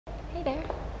Hey there.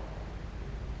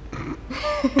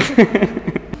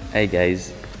 Hey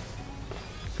guys.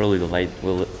 Probably the light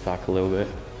will suck a little bit.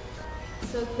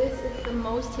 So this is the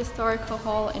most historical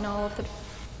hall in all of the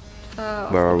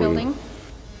Where building.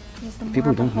 It's the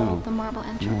People don't hall, know. The marble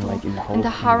entry No, hall. like in the whole and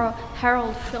the thing.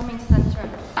 Herald Filming Center.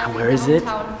 Where is it?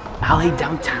 LA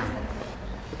downtown.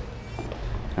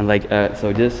 And like,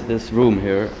 so this room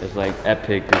here is like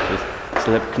epic because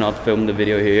Slipknot filmed the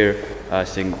video here. I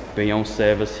think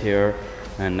Beyonce was here,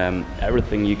 and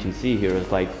everything you can see here is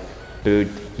like,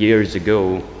 dude, years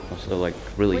ago. Also, like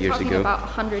really years ago. We're talking about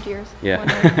 100 years. Yeah.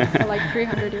 Or like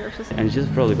 300 years or something. And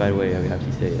just probably, by the way, I have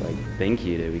to say, like, thank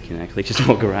you that we can actually just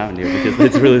walk around here because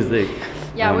it's really sick.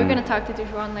 Yeah, we're gonna talk to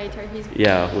DuJuan later. He's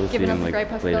we'll see giving us him a like great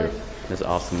possibility. later. That's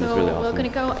awesome. So That's really awesome. we're gonna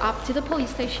go up to the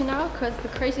police station now, because the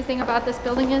crazy thing about this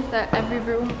building is that every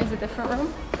room is a different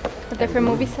room, a different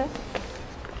movie set.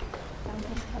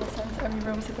 Every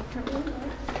room is a different room.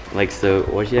 Like, so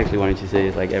what she actually wanted to say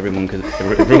is like every room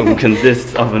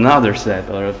consists of another set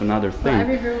or of another thing. Well,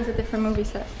 every room is a different movie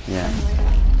set. Yeah.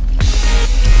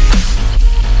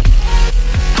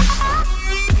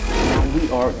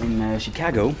 We are in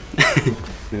Chicago.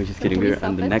 No, just kidding. We're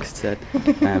on the next set,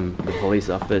 the police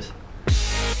office.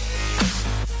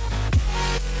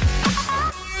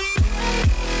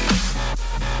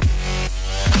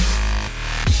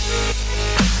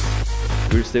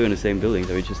 We're still in the same building,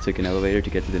 so we just took an elevator to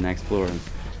get to the next floor. And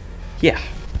yeah.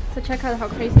 So check out how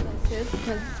crazy this is,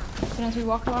 because as soon as we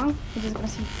walk along, we're just gonna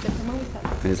see different movie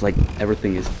sets. And it's like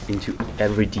everything is into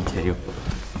every detail.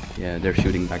 Yeah, they're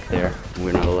shooting back there.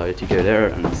 We're not allowed to go there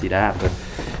and see that, but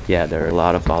yeah, there are a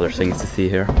lot of other things to see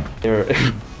here. There are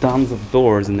tons of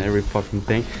doors in every fucking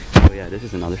thing. So yeah, this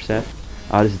is another set.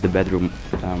 Oh, this is the bedroom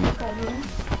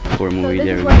for a movie. So this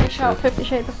there is where we shot 50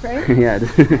 Shades of Grey? Yeah. No,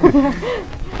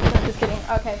 just kidding.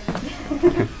 Okay.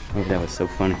 Oh, that was so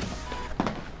funny.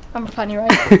 I'm funny,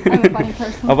 right? I'm a funny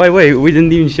person. Oh, by the way, we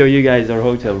didn't even show you guys our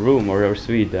hotel room or our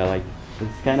suite. Like,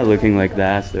 it's kind of looking like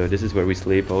that. So this is where we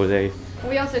sleep all day.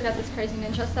 We also got this crazy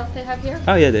ninja stuff they have here.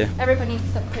 Oh yeah, there. Everybody needs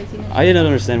some crazy ninja. I didn't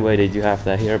understand why they do have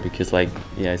that here, because like,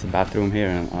 yeah, it's a bathroom here,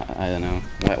 and I don't know.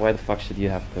 Why the fuck should you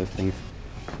have those things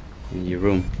in your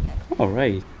room? Oh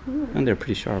right, and they're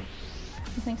pretty sharp.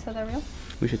 You think so? They're real?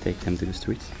 We should take them to the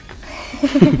streets.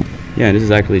 Yeah, this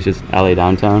is actually just LA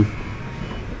downtown.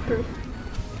 Proof.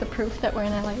 The proof that we're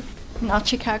in LA, not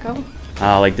Chicago.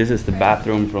 Like this is the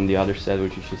bathroom from the other set,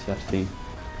 which you just have seen.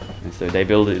 And so they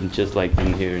built it just like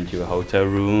in here into a hotel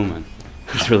room, and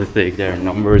it's really thick. There are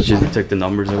numbers, just took the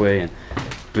numbers away and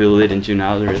built it into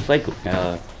another. It's like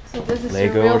so this is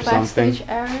Lego your real or something. backstage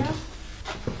area?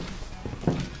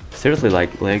 Seriously,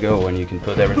 like Lego, when you can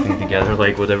put everything together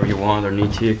like whatever you want or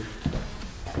need to.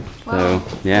 Wow.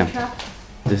 So yeah,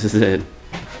 this is it.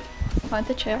 Find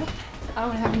the chair. I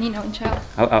want to have Nino in chair.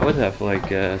 I would have like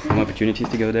some opportunities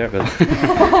to go there, but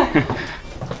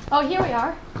Oh, here we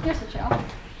are. Here's the chair.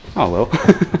 oh well.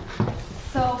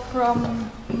 So from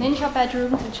ninja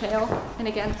bedroom to jail in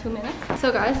again 2 minutes.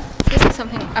 So guys, this is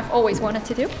something I've always wanted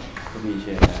to do.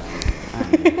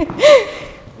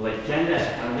 Like, can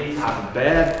that at least have a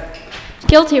bed?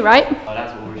 Guilty, right? Oh,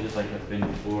 that's what we just like have been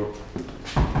before.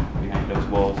 Behind those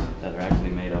walls that are actually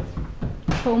made of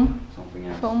Foam. something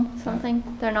else. Foam, something.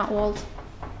 They're not walls.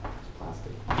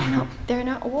 Plastic. They're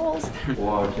not walls.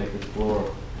 Wow, check the floor.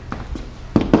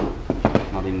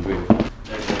 Not even real.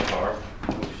 There's the car.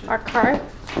 Oh, shit. Our car.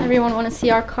 Everyone want to see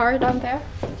our car down there?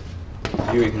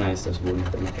 You recognize this wooden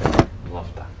thing. Love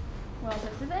that. Well,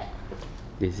 this is it.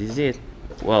 This is it.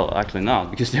 Well, actually not,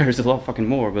 because there's a lot fucking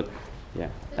more, but yeah.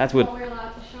 That's what we're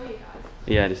allowed to show you guys.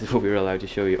 yeah, this is what we're allowed to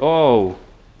show you. Oh,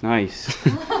 nice. So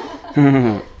we're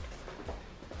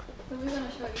going to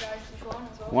show you guys DuJuan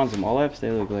as well. Want some olives? They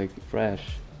look like fresh.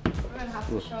 We're going to have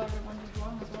to show everyone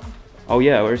DuJuan as well. Oh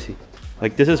yeah, where is he?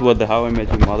 Like this is what the How I Met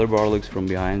Your Mother bar looks from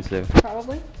behind, so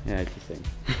Probably. yeah, it's the same.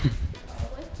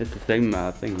 Probably. It's the same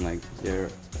thing, like there are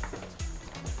a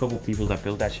couple people that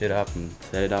built that shit up and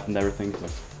set it up and everything, so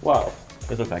wow.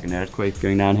 This looks like an earthquake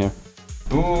going down here.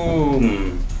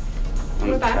 Boom!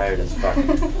 I'm tired as fuck.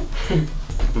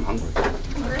 I'm hungry.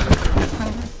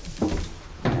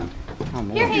 Yeah.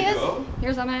 Here he is.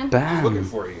 Here's our man. Bam! Looking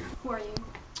for you. Who are you?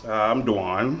 I'm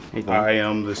DuJuan. Hey, DuJuan. I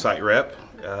am the site rep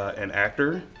and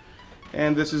actor.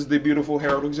 And this is the beautiful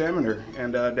Herald Examiner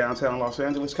in downtown Los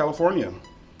Angeles, California.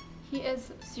 He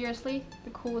is seriously the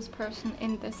coolest person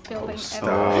in this building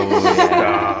Stop, ever.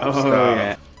 stop, Oh, stop.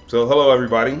 yeah. So hello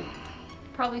everybody.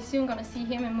 Probably soon gonna see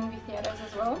him in movie theaters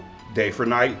as well. Day for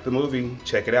Night, the movie.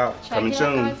 Check it out. Check Coming it out,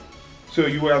 soon. guys. So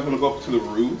you guys want to go up to the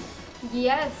roof?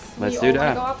 Yes, Let's we do all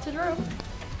that. wanna go up to the roof.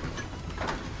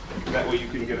 That way you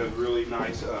can get a really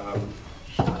nice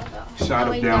shot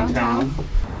of downtown.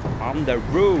 On the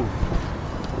roof.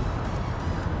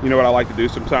 You know what I like to do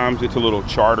sometimes? It's a little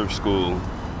charter school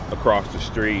across the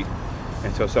street.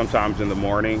 And so sometimes in the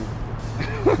morning,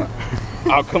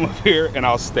 I'll come up here and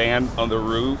I'll stand on the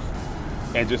roof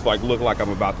and just like look like I'm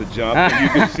about to jump. And you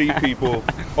can see people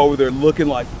over there looking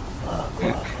like,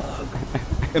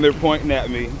 and they're pointing at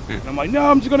me. And I'm like, no,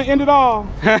 I'm just gonna end it all.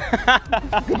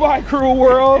 Goodbye, cruel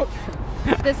world.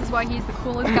 This is why he's the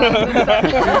coolest guy in this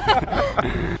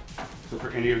set. So for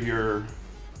any of your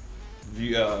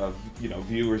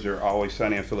viewers or Always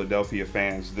Sunny in Philadelphia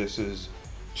fans, this is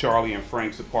Charlie and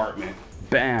Frank's apartment.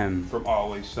 Bam. From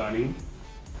Always Sunny.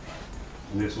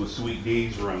 And this was Sweet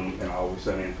D's room in Always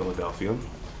Sunny in Philadelphia.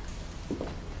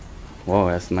 Whoa,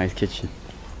 that's a nice kitchen.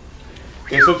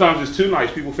 And sometimes it's too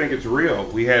nice. People think it's real.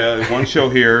 We had one show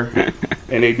here,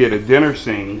 and they did a dinner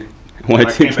scene. What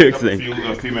a few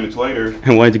minutes later,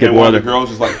 and wanted to get and water. One of the girls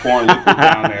was like pouring liquid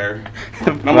down there.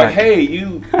 And I'm like, hey,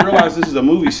 you realize this is a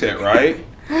movie set, right?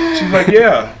 She's like,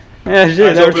 yeah. Yeah,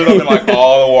 shit. I opened it up and like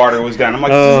all the water was down. I'm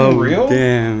like, this isn't real?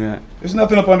 Damn, yeah. There's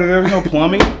nothing up under there. There's no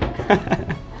plumbing.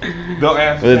 They'll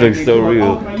ask. Well, it looks so real.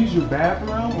 Oh, can I use your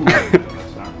bathroom? I'm like, no,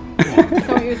 that's not.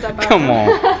 Don't use that bathroom. Come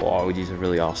on. Wow, these are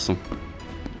really awesome.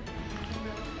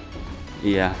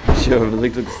 Yeah, sure. It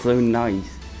looks so nice.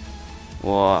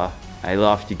 Wow, I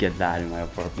love to get that in my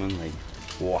apartment. Like,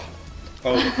 wow.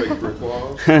 Oh, the fake brick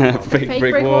walls. fake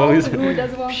brick walls. Who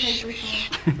doesn't want fake brick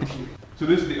walls? So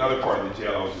this is the other part of the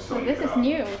jail I was just telling you This is about.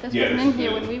 new. This wasn't in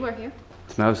here when we were here.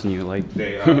 Smells new, like.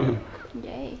 They,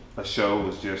 Yay. a show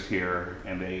was just here,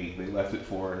 and they left it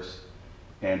for us,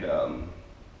 and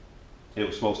it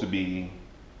was supposed to be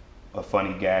a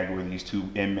funny gag where these two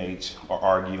inmates are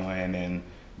arguing, and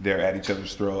they're at each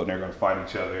other's throat, and they're going to fight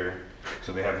each other.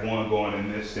 So they have one going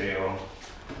in this cell,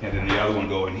 and then the other one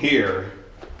going here.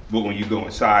 But when you go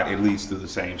inside, it leads to the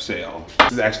same cell.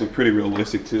 This is actually pretty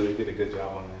realistic too. They did a good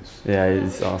job on this. Yeah,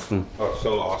 it's awesome. Oh,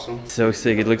 so awesome. So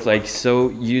sick. It looks like so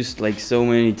used like so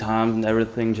many times and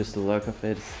everything, just the look of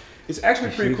it. It's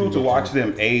actually pretty cool to watch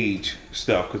them age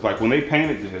stuff, because like when they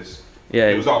painted this, yeah,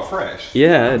 it was all fresh.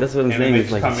 Yeah, that's what I'm saying. It's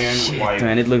like, come in shit, like,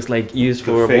 man, it looks like used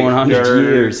for fake 100 dirt,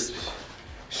 years.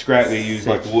 Scrap. They use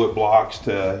like wood blocks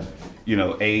to, you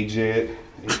know, age it.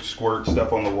 They squirt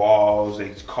stuff on the walls.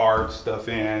 They carve stuff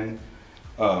in.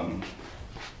 But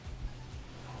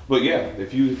yeah,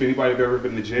 if anybody have ever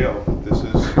been to jail, this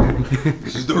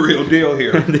is the real deal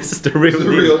here. This is the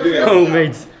real deal. Oh,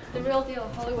 mate. The real deal.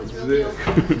 Hollywood's real deal.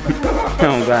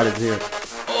 I'm glad it's here.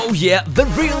 Oh yeah, the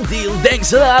real deal.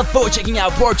 Thanks a lot for checking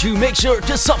out part 2. Make sure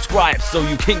to subscribe so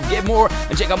you can get more,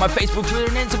 and check out my Facebook,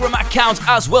 Twitter and Instagram accounts,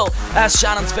 as well as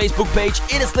Shannon's Facebook page.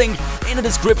 It is linked in the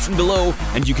description below,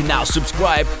 and you can now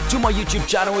subscribe to my YouTube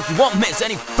channel if you won't miss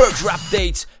any further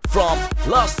updates from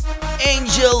Los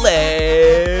Angeles.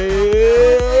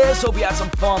 Hope you had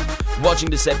some fun watching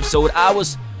this episode. I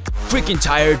was freaking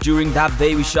tired during that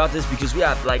day we shot this, because we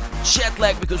had like jet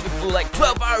lag, because we flew like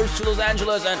 12 hours to Los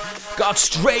Angeles and got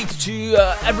straight to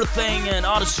everything and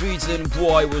on the streets, and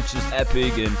boy, it was just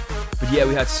epic. But yeah,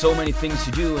 we had so many things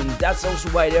to do, and that's also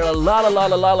why there are a lot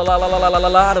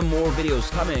of more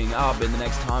videos coming up in the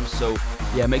next time. So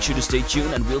yeah, make sure to stay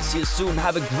tuned, and we'll see you soon.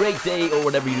 Have a great day or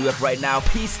whatever you do right now.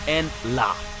 Peace and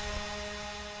love.